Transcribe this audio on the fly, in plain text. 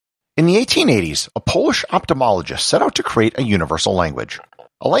In the 1880s, a Polish ophthalmologist set out to create a universal language.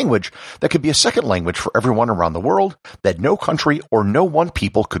 A language that could be a second language for everyone around the world that no country or no one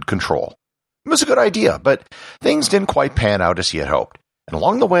people could control. It was a good idea, but things didn't quite pan out as he had hoped. And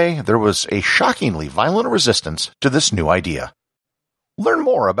along the way, there was a shockingly violent resistance to this new idea. Learn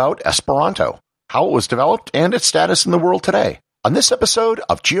more about Esperanto, how it was developed, and its status in the world today on this episode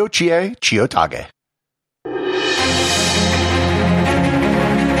of Chiochie Chiotage.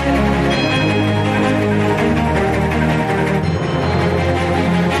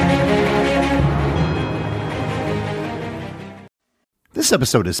 This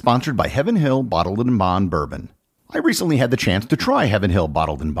episode is sponsored by Heaven Hill Bottled and Bond Bourbon. I recently had the chance to try Heaven Hill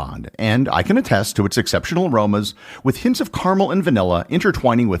Bottled and Bond, and I can attest to its exceptional aromas with hints of caramel and vanilla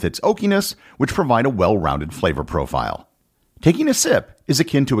intertwining with its oakiness, which provide a well-rounded flavor profile. Taking a sip is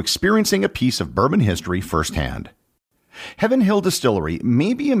akin to experiencing a piece of bourbon history firsthand. Heaven Hill Distillery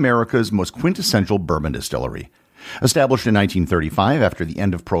may be America's most quintessential bourbon distillery. Established in 1935 after the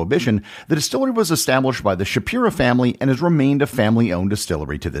end of Prohibition, the distillery was established by the Shapiro family and has remained a family-owned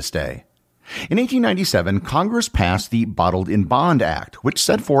distillery to this day. In 1897, Congress passed the Bottled in Bond Act, which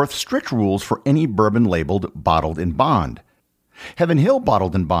set forth strict rules for any bourbon labeled Bottled in Bond. Heaven Hill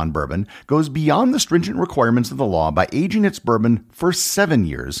Bottled in Bond Bourbon goes beyond the stringent requirements of the law by aging its bourbon for 7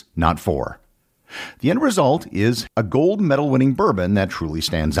 years, not 4. The end result is a gold medal-winning bourbon that truly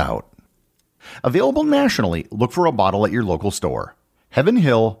stands out. Available nationally, look for a bottle at your local store. Heaven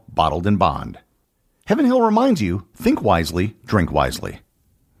Hill Bottled in Bond. Heaven Hill reminds you, think wisely, drink wisely.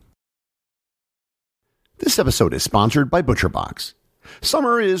 This episode is sponsored by ButcherBox.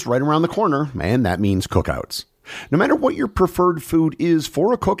 Summer is right around the corner, and that means cookouts. No matter what your preferred food is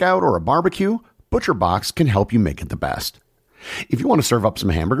for a cookout or a barbecue, ButcherBox can help you make it the best. If you want to serve up some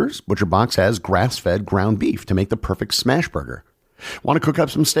hamburgers, ButcherBox has grass-fed ground beef to make the perfect smash burger. Want to cook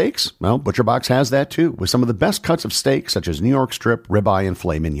up some steaks? Well, ButcherBox has that too, with some of the best cuts of steak such as New York strip, ribeye, and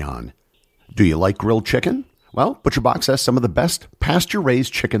filet mignon. Do you like grilled chicken? Well, ButcherBox has some of the best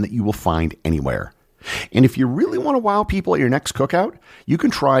pasture-raised chicken that you will find anywhere. And if you really want to wow people at your next cookout, you can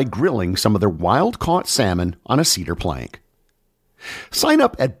try grilling some of their wild-caught salmon on a cedar plank. Sign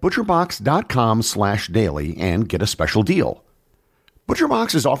up at butcherbox.com/daily and get a special deal.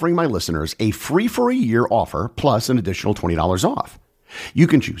 ButcherBox is offering my listeners a free-for-a-year offer plus an additional $20 off. You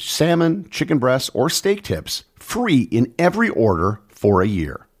can choose salmon, chicken breasts, or steak tips free in every order for a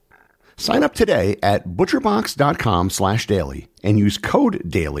year. Sign up today at butcherbox.com/daily and use code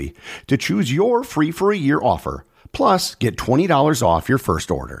DAILY to choose your free-for-a-year offer, plus get $20 off your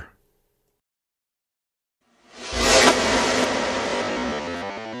first order.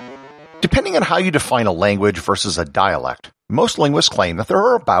 Depending on how you define a language versus a dialect, most linguists claim that there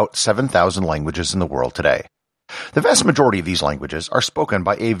are about 7,000 languages in the world today. The vast majority of these languages are spoken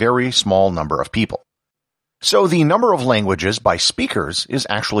by a very small number of people. So the number of languages by speakers is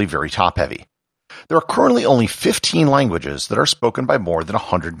actually very top-heavy. There are currently only 15 languages that are spoken by more than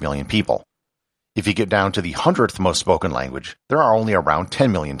 100 million people. If you get down to the 100th most spoken language, there are only around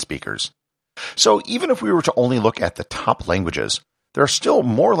 10 million speakers. So even if we were to only look at the top languages, there are still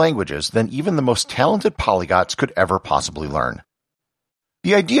more languages than even the most talented polyglots could ever possibly learn.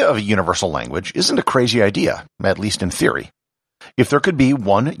 The idea of a universal language isn't a crazy idea, at least in theory. If there could be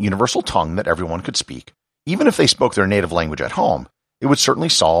one universal tongue that everyone could speak, even if they spoke their native language at home, it would certainly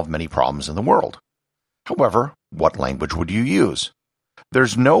solve many problems in the world. However, what language would you use?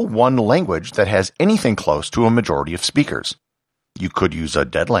 There's no one language that has anything close to a majority of speakers. You could use a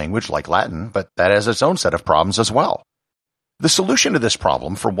dead language like Latin, but that has its own set of problems as well. The solution to this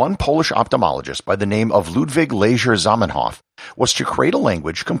problem for one Polish ophthalmologist by the name of Ludwig Leger-Zamenhof was to create a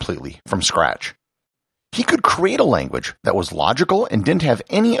language completely from scratch. He could create a language that was logical and didn't have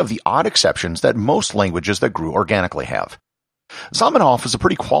any of the odd exceptions that most languages that grew organically have. Zamenhof was a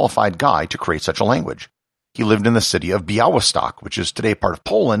pretty qualified guy to create such a language. He lived in the city of Białystok, which is today part of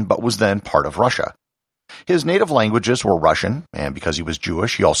Poland but was then part of Russia. His native languages were Russian, and because he was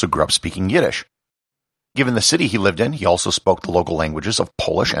Jewish, he also grew up speaking Yiddish. Given the city he lived in, he also spoke the local languages of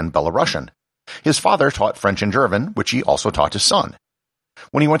Polish and Belarusian. His father taught French and German, which he also taught his son.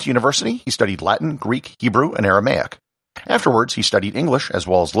 When he went to university, he studied Latin, Greek, Hebrew, and Aramaic. Afterwards, he studied English as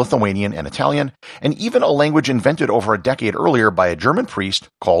well as Lithuanian and Italian, and even a language invented over a decade earlier by a German priest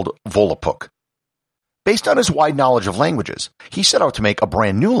called Volapük. Based on his wide knowledge of languages, he set out to make a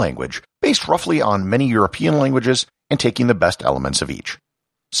brand new language based roughly on many European languages and taking the best elements of each.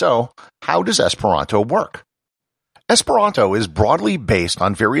 So, how does Esperanto work? Esperanto is broadly based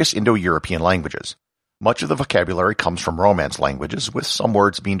on various Indo-European languages. Much of the vocabulary comes from Romance languages, with some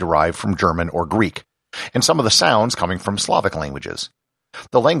words being derived from German or Greek, and some of the sounds coming from Slavic languages.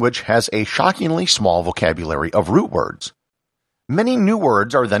 The language has a shockingly small vocabulary of root words. Many new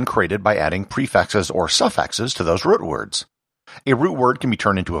words are then created by adding prefixes or suffixes to those root words. A root word can be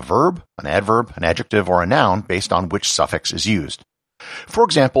turned into a verb, an adverb, an adjective, or a noun based on which suffix is used. For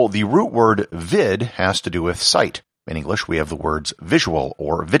example, the root word vid has to do with sight. In English, we have the words visual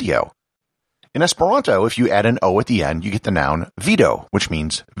or video. In Esperanto, if you add an O at the end, you get the noun vido, which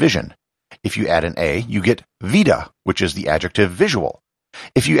means vision. If you add an A, you get vida, which is the adjective visual.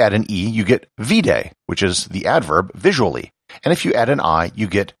 If you add an E, you get vide, which is the adverb visually. And if you add an I, you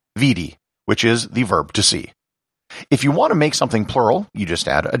get vidi, which is the verb to see. If you want to make something plural, you just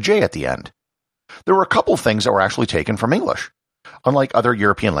add a J at the end. There were a couple things that were actually taken from English. Unlike other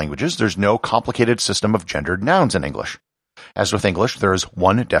European languages, there's no complicated system of gendered nouns in English. As with English, there is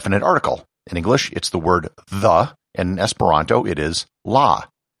one definite article. In English, it's the word the, and in Esperanto, it is la.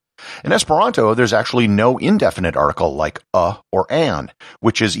 In Esperanto, there's actually no indefinite article like a or an,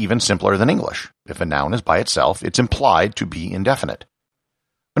 which is even simpler than English. If a noun is by itself, it's implied to be indefinite.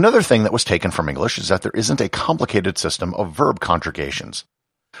 Another thing that was taken from English is that there isn't a complicated system of verb conjugations.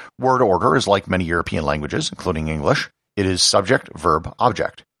 Word order is like many European languages, including English. It is subject, verb,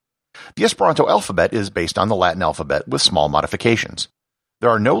 object. The Esperanto alphabet is based on the Latin alphabet with small modifications. There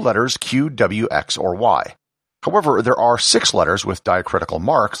are no letters Q, W, X, or Y. However, there are 6 letters with diacritical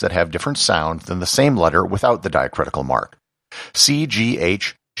marks that have different sound than the same letter without the diacritical mark. C, G,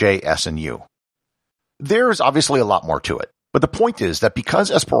 H, J, S, and U. There's obviously a lot more to it, but the point is that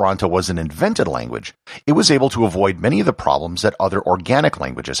because Esperanto was an invented language, it was able to avoid many of the problems that other organic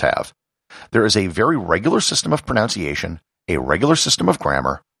languages have. There is a very regular system of pronunciation, a regular system of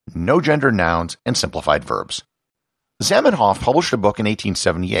grammar, no gender nouns, and simplified verbs. Zamenhof published a book in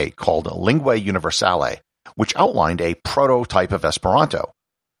 1878 called Linguae Universale, which outlined a prototype of Esperanto.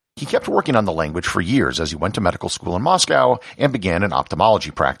 He kept working on the language for years as he went to medical school in Moscow and began an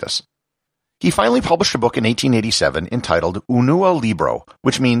ophthalmology practice. He finally published a book in 1887 entitled Unua Libro,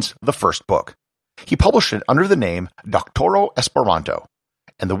 which means the first book. He published it under the name Doctoro Esperanto,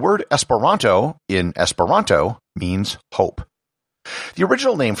 and the word Esperanto in Esperanto means hope. The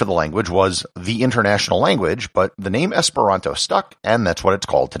original name for the language was the International Language, but the name Esperanto stuck, and that's what it's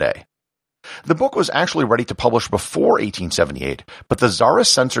called today. The book was actually ready to publish before 1878, but the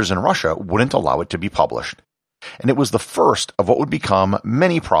Tsarist censors in Russia wouldn't allow it to be published. And it was the first of what would become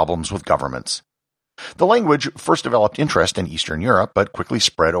many problems with governments. The language first developed interest in Eastern Europe, but quickly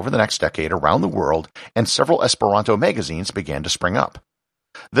spread over the next decade around the world, and several Esperanto magazines began to spring up.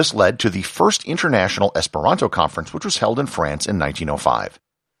 This led to the first International Esperanto Conference, which was held in France in 1905.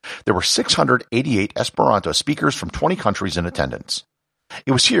 There were 688 Esperanto speakers from 20 countries in attendance.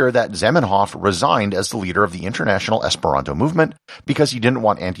 It was here that Zamenhof resigned as the leader of the International Esperanto movement because he didn't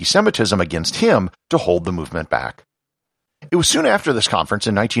want anti-Semitism against him to hold the movement back. It was soon after this conference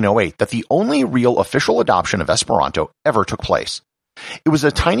in 1908 that the only real official adoption of Esperanto ever took place. It was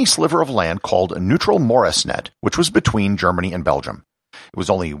a tiny sliver of land called Neutral Moresnet, which was between Germany and Belgium. It was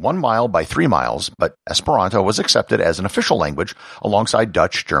only 1 mile by 3 miles, but Esperanto was accepted as an official language alongside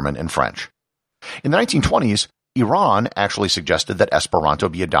Dutch, German, and French. In the 1920s, Iran actually suggested that Esperanto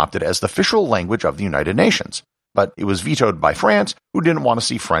be adopted as the official language of the United Nations, but it was vetoed by France, who didn't want to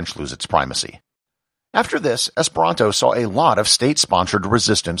see French lose its primacy. After this, Esperanto saw a lot of state-sponsored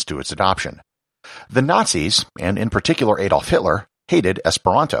resistance to its adoption. The Nazis, and in particular Adolf Hitler, hated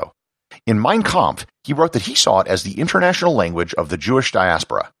Esperanto. In Mein Kampf, he wrote that he saw it as the international language of the Jewish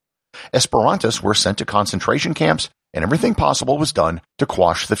diaspora. Esperantists were sent to concentration camps, and everything possible was done to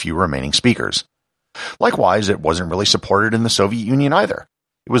quash the few remaining speakers. Likewise, it wasn't really supported in the Soviet Union either.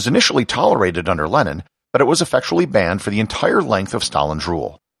 It was initially tolerated under Lenin, but it was effectually banned for the entire length of Stalin's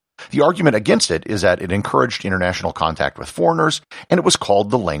rule. The argument against it is that it encouraged international contact with foreigners, and it was called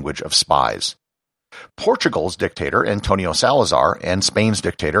the language of spies. Portugal's dictator Antonio Salazar and Spain's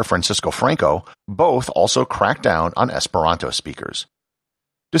dictator Francisco Franco both also cracked down on Esperanto speakers.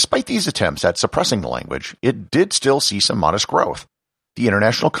 Despite these attempts at suppressing the language, it did still see some modest growth. The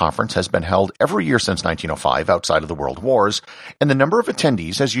International Conference has been held every year since 1905 outside of the World Wars, and the number of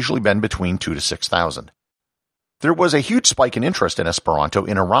attendees has usually been between 2,000 to 6,000. There was a huge spike in interest in Esperanto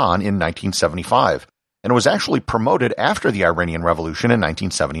in Iran in 1975, and it was actually promoted after the Iranian Revolution in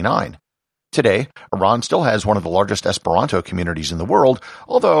 1979. Today, Iran still has one of the largest Esperanto communities in the world,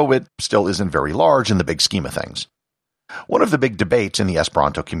 although it still isn't very large in the big scheme of things. One of the big debates in the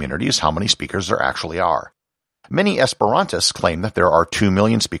Esperanto community is how many speakers there actually are. Many Esperantists claim that there are 2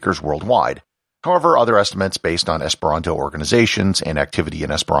 million speakers worldwide. However, other estimates based on Esperanto organizations and activity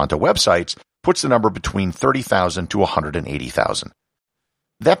in Esperanto websites puts the number between 30,000 to 180,000.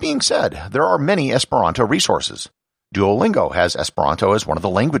 That being said, there are many Esperanto resources. Duolingo has Esperanto as one of the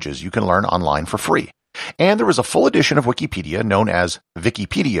languages you can learn online for free. And there is a full edition of Wikipedia known as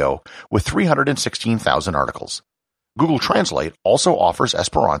Wikipedio with 316,000 articles. Google Translate also offers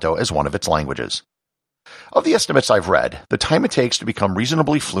Esperanto as one of its languages. Of the estimates I've read, the time it takes to become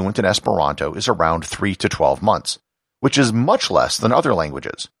reasonably fluent in Esperanto is around 3 to 12 months, which is much less than other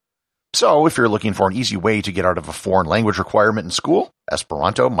languages. So, if you're looking for an easy way to get out of a foreign language requirement in school,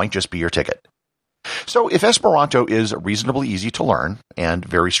 Esperanto might just be your ticket. So, if Esperanto is reasonably easy to learn and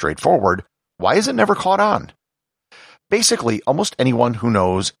very straightforward, why is it never caught on? Basically, almost anyone who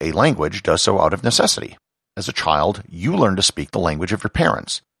knows a language does so out of necessity. As a child, you learn to speak the language of your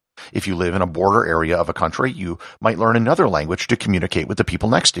parents. If you live in a border area of a country, you might learn another language to communicate with the people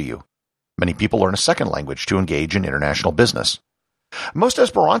next to you. Many people learn a second language to engage in international business. Most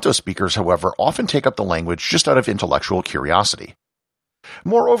Esperanto speakers, however, often take up the language just out of intellectual curiosity.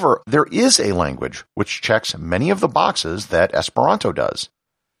 Moreover, there is a language which checks many of the boxes that Esperanto does.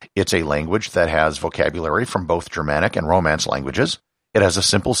 It's a language that has vocabulary from both Germanic and Romance languages. It has a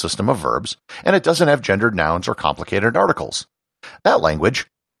simple system of verbs, and it doesn't have gendered nouns or complicated articles. That language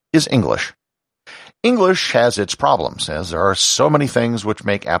is English. English has its problems, as there are so many things which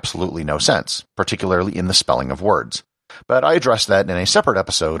make absolutely no sense, particularly in the spelling of words. But I addressed that in a separate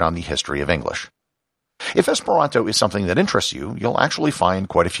episode on the history of English. If Esperanto is something that interests you, you'll actually find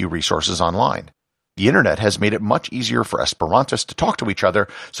quite a few resources online. The internet has made it much easier for Esperantists to talk to each other,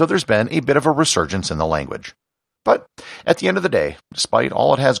 so there's been a bit of a resurgence in the language. But at the end of the day, despite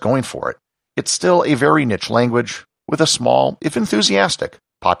all it has going for it, it's still a very niche language with a small, if enthusiastic,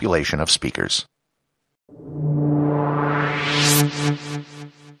 population of speakers.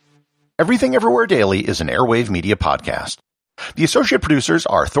 Everything Everywhere Daily is an Airwave Media podcast. The associate producers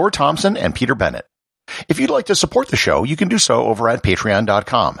are Thor Thompson and Peter Bennett. If you'd like to support the show, you can do so over at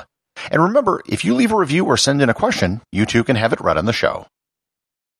patreon.com. And remember, if you leave a review or send in a question, you too can have it read on the show.